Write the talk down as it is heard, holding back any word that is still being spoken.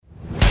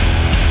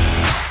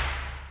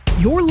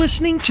You're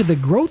listening to the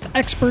Growth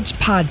Experts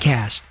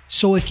Podcast.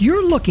 So if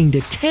you're looking to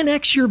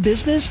 10x your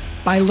business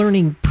by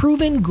learning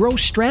proven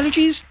growth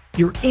strategies,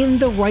 you're in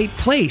the right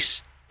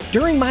place.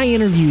 During my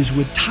interviews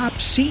with top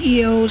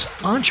CEOs,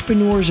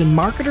 entrepreneurs, and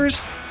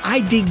marketers, I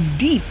dig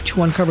deep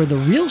to uncover the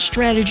real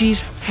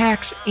strategies,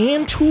 hacks,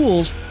 and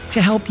tools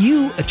to help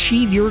you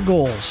achieve your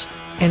goals.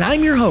 And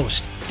I'm your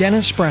host,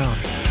 Dennis Brown.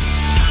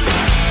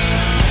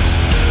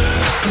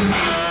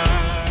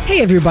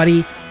 Hey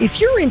everybody,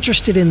 if you're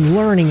interested in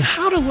learning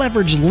how to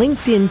leverage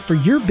LinkedIn for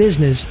your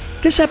business,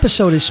 this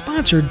episode is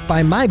sponsored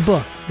by my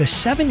book, The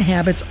 7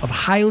 Habits of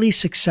Highly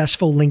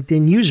Successful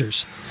LinkedIn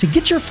Users. To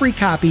get your free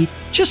copy,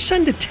 just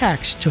send a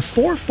text to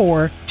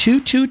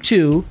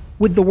 44222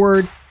 with the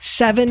word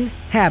 7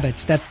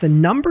 habits. That's the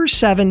number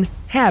 7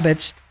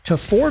 habits to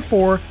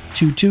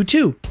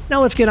 44222.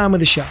 Now let's get on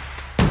with the show.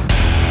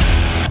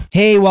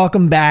 Hey,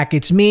 welcome back.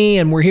 It's me,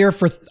 and we're here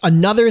for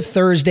another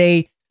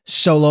Thursday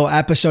solo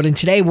episode. And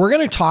today we're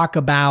going to talk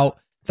about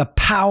the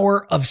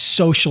power of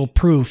social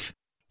proof.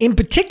 In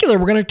particular,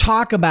 we're going to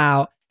talk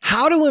about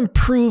how to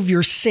improve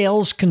your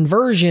sales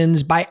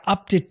conversions by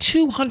up to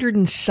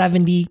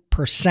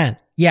 270%.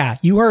 Yeah,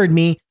 you heard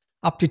me,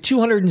 up to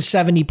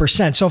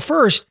 270%. So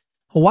first,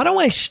 why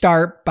don't I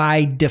start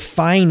by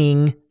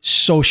defining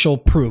social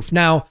proof?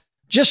 Now,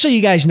 just so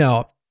you guys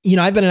know,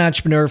 I've been an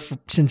entrepreneur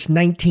since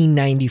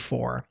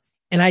 1994.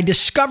 And I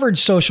discovered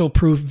social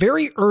proof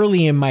very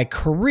early in my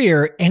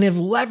career and have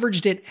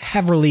leveraged it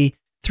heavily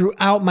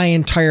throughout my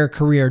entire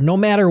career. No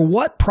matter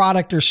what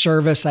product or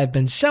service I've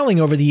been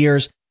selling over the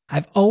years,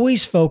 I've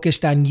always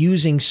focused on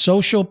using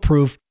social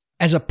proof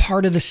as a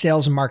part of the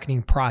sales and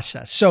marketing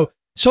process. So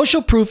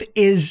social proof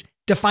is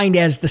defined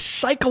as the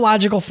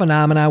psychological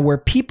phenomena where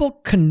people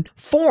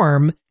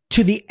conform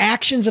to the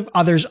actions of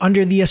others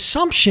under the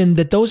assumption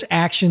that those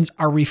actions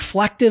are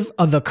reflective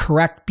of the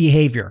correct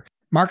behavior.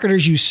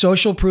 Marketers use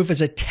social proof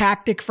as a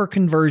tactic for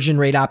conversion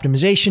rate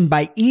optimization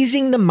by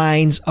easing the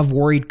minds of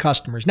worried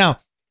customers. Now,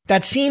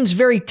 that seems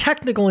very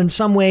technical in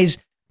some ways,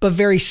 but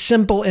very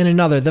simple in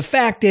another. The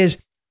fact is,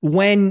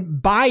 when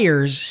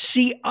buyers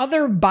see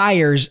other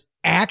buyers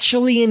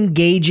actually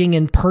engaging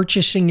and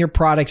purchasing your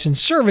products and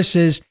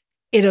services,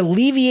 it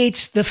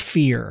alleviates the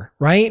fear,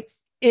 right?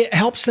 It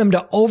helps them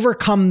to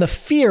overcome the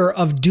fear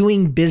of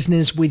doing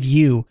business with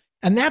you.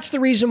 And that's the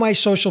reason why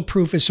social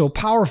proof is so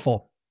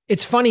powerful.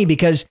 It's funny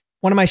because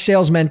one of my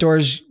sales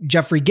mentors,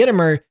 Jeffrey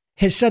Gitomer,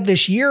 has said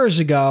this years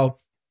ago,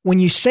 when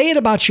you say it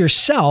about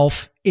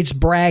yourself, it's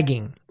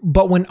bragging.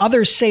 But when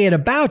others say it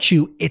about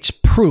you, it's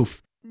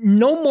proof.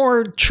 No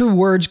more true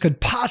words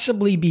could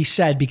possibly be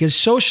said because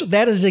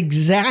that is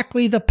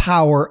exactly the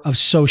power of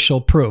social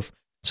proof.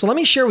 So let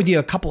me share with you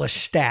a couple of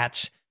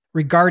stats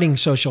regarding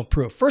social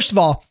proof. First of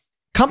all,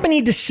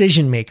 company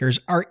decision makers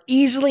are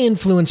easily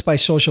influenced by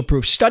social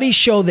proof. Studies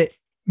show that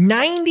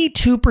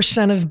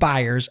 92% of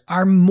buyers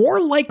are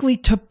more likely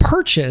to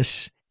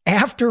purchase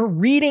after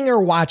reading or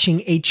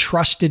watching a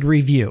trusted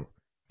review.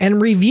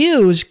 And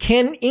reviews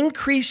can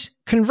increase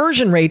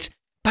conversion rates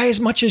by as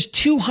much as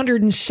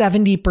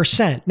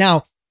 270%.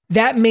 Now,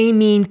 that may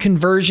mean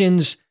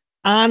conversions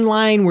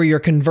online where you're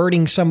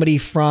converting somebody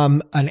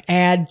from an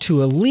ad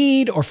to a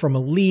lead, or from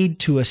a lead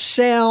to a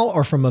sale,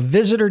 or from a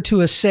visitor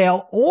to a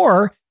sale,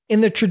 or in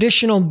the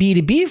traditional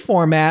B2B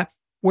format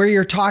where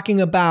you're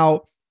talking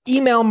about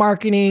email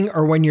marketing,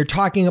 or when you're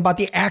talking about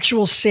the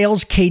actual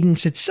sales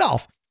cadence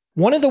itself.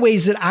 One of the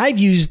ways that I've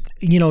used,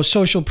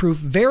 social proof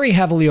very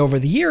heavily over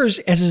the years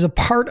as a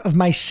part of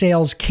my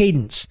sales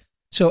cadence.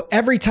 So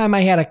every time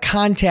I had a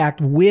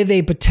contact with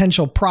a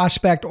potential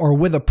prospect or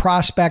with a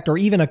prospect or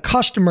even a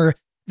customer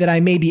that I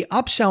may be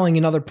upselling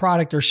another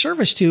product or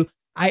service to,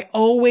 I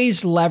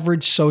always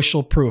leverage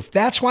social proof.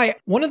 That's why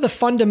one of the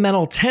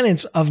fundamental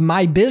tenets of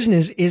my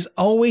business is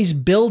always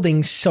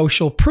building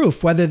social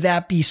proof, whether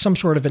that be some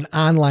sort of an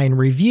online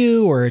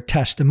review or a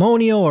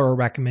testimonial or a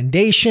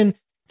recommendation.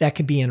 That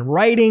could be in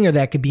writing or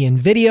that could be in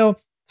video.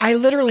 I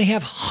literally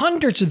have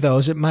hundreds of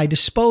those at my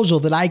disposal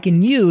that I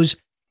can use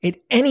at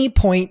any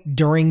point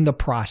during the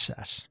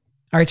process.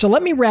 All right, so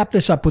let me wrap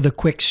this up with a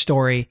quick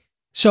story.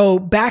 So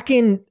back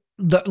in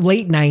the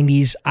late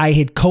 90s, I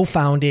had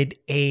co-founded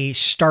a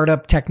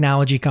startup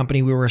technology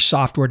company. We were a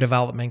software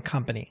development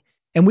company,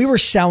 and we were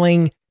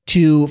selling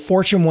to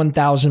Fortune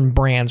 1000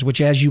 brands,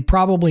 which, as you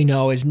probably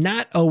know, is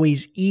not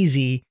always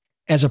easy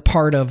as a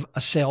part of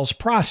a sales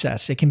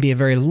process. It can be a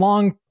very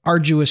long,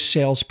 arduous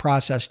sales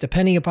process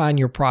depending upon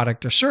your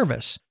product or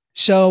service.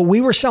 So we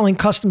were selling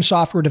custom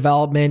software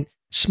development.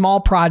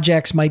 Small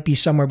projects might be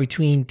somewhere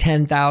between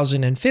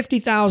 10,000 and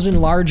 50,000.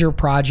 Larger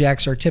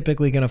projects are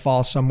typically going to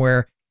fall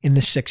somewhere in the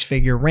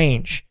 6-figure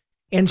range.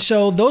 And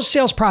so those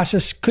sales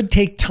processes could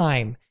take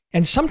time.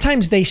 And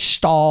sometimes they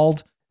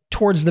stalled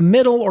towards the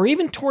middle or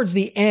even towards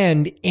the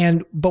end.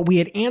 But we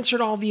had answered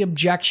all the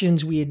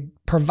objections. We had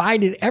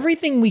provided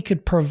everything we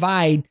could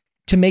provide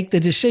to make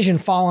the decision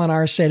fall on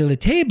our side of the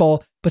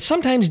table. But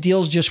sometimes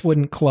deals just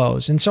wouldn't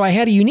close. And so I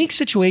had a unique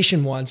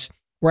situation once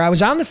where I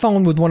was on the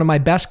phone with one of my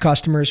best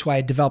customers who I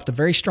had developed a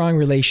very strong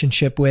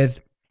relationship with.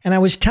 And I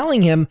was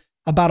telling him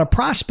about a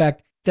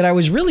prospect that I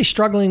was really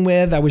struggling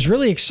with, I was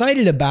really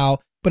excited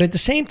about, but at the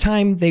same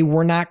time, they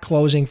were not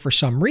closing for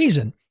some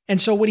reason. And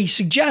so what he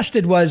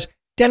suggested was,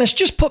 Dennis,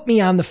 just put me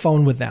on the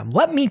phone with them.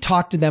 Let me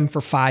talk to them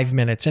for 5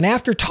 minutes. And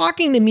after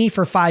talking to me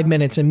for 5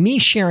 minutes and me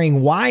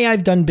sharing why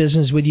I've done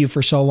business with you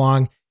for so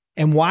long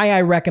and why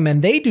I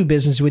recommend they do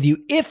business with you,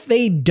 if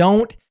they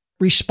don't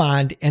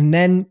respond and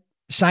then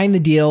sign the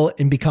deal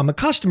and become a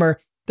customer,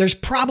 there's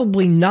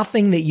probably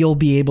nothing that you'll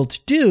be able to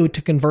do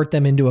to convert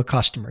them into a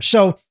customer.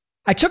 So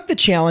I took the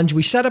challenge.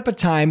 We set up a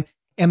time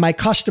and my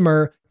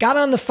customer got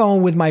on the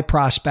phone with my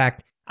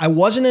prospect. I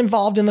wasn't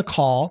involved in the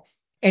call.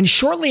 And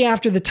shortly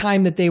after the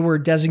time that they were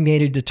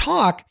designated to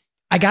talk,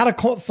 I got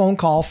a phone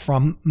call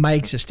from my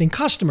existing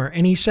customer.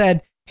 And he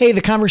said, hey, the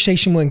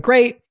conversation went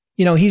great.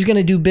 He's going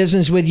to do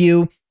business with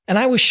you. And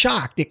I was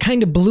shocked. It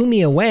kind of blew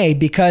me away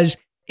because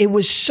it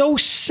was so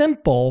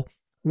simple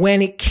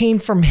when it came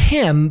from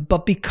him.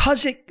 But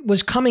because it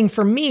was coming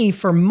from me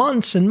for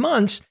months and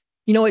months,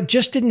 it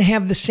just didn't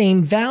have the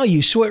same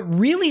value. So it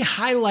really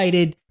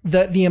highlighted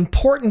the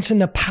importance and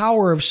the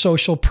power of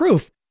social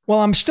proof.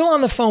 Well, I'm still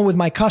on the phone with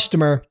my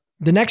customer.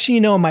 The next thing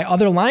you know, my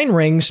other line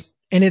rings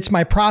and it's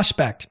my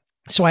prospect.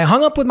 So I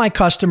hung up with my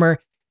customer,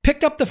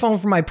 picked up the phone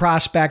from my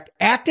prospect,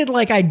 acted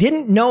like I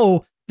didn't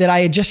know that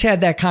I had just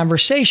had that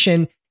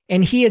conversation.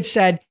 And he had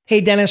said,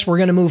 hey, Dennis, we're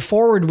going to move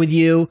forward with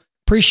you.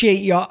 Appreciate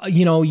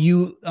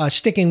you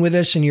sticking with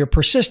us and your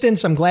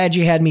persistence. I'm glad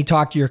you had me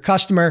talk to your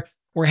customer.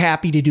 We're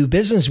happy to do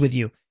business with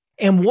you.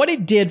 And what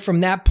it did from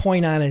that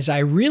point on is I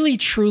really,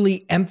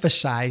 truly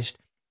emphasized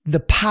the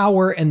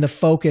power and the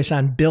focus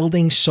on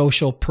building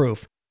social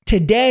proof.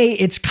 Today,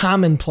 it's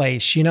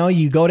commonplace.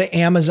 You go to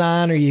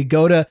Amazon or you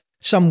go to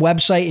some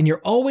website and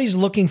you're always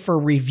looking for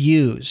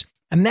reviews.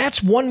 And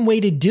that's one way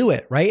to do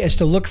it, right? Is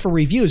to look for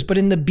reviews. But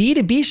in the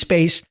B2B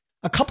space,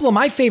 a couple of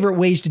my favorite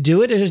ways to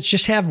do it is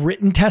just have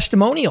written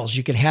testimonials.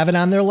 You can have it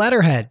on their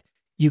letterhead.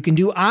 You can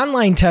do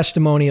online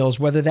testimonials,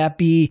 whether that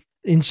be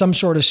in some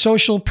sort of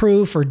social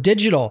proof or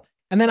digital.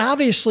 And then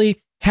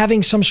obviously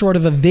having some sort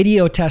of a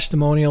video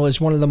testimonial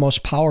is one of the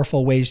most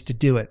powerful ways to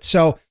do it.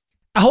 So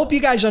I hope you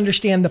guys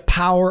understand the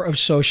power of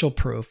social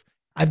proof.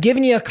 I've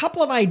given you a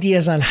couple of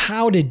ideas on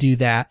how to do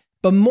that,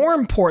 but more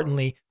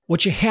importantly,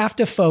 what you have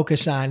to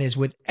focus on is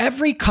with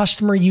every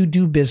customer you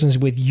do business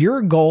with,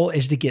 your goal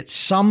is to get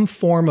some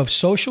form of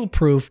social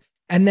proof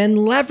and then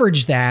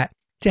leverage that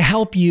to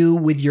help you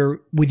with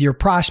your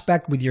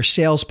prospect, with your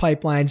sales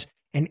pipelines,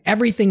 and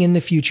everything in the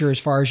future as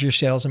far as your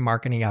sales and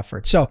marketing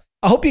efforts. So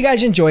I hope you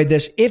guys enjoyed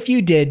this. If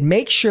you did,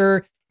 make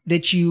sure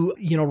that you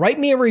write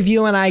me a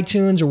review on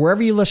iTunes or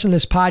wherever you listen to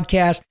this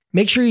podcast.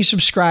 Make sure you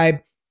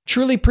subscribe.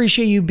 Truly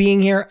appreciate you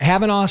being here.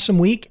 Have an awesome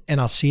week,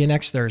 and I'll see you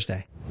next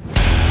Thursday.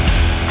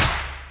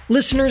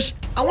 Listeners,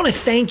 I want to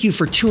thank you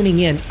for tuning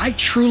in. I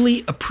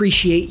truly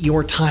appreciate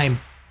your time.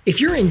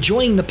 If you're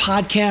enjoying the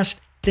podcast,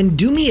 then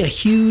do me a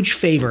huge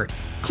favor.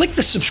 Click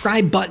the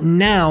subscribe button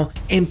now,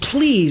 and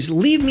please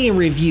leave me a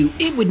review.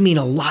 It would mean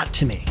a lot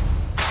to me.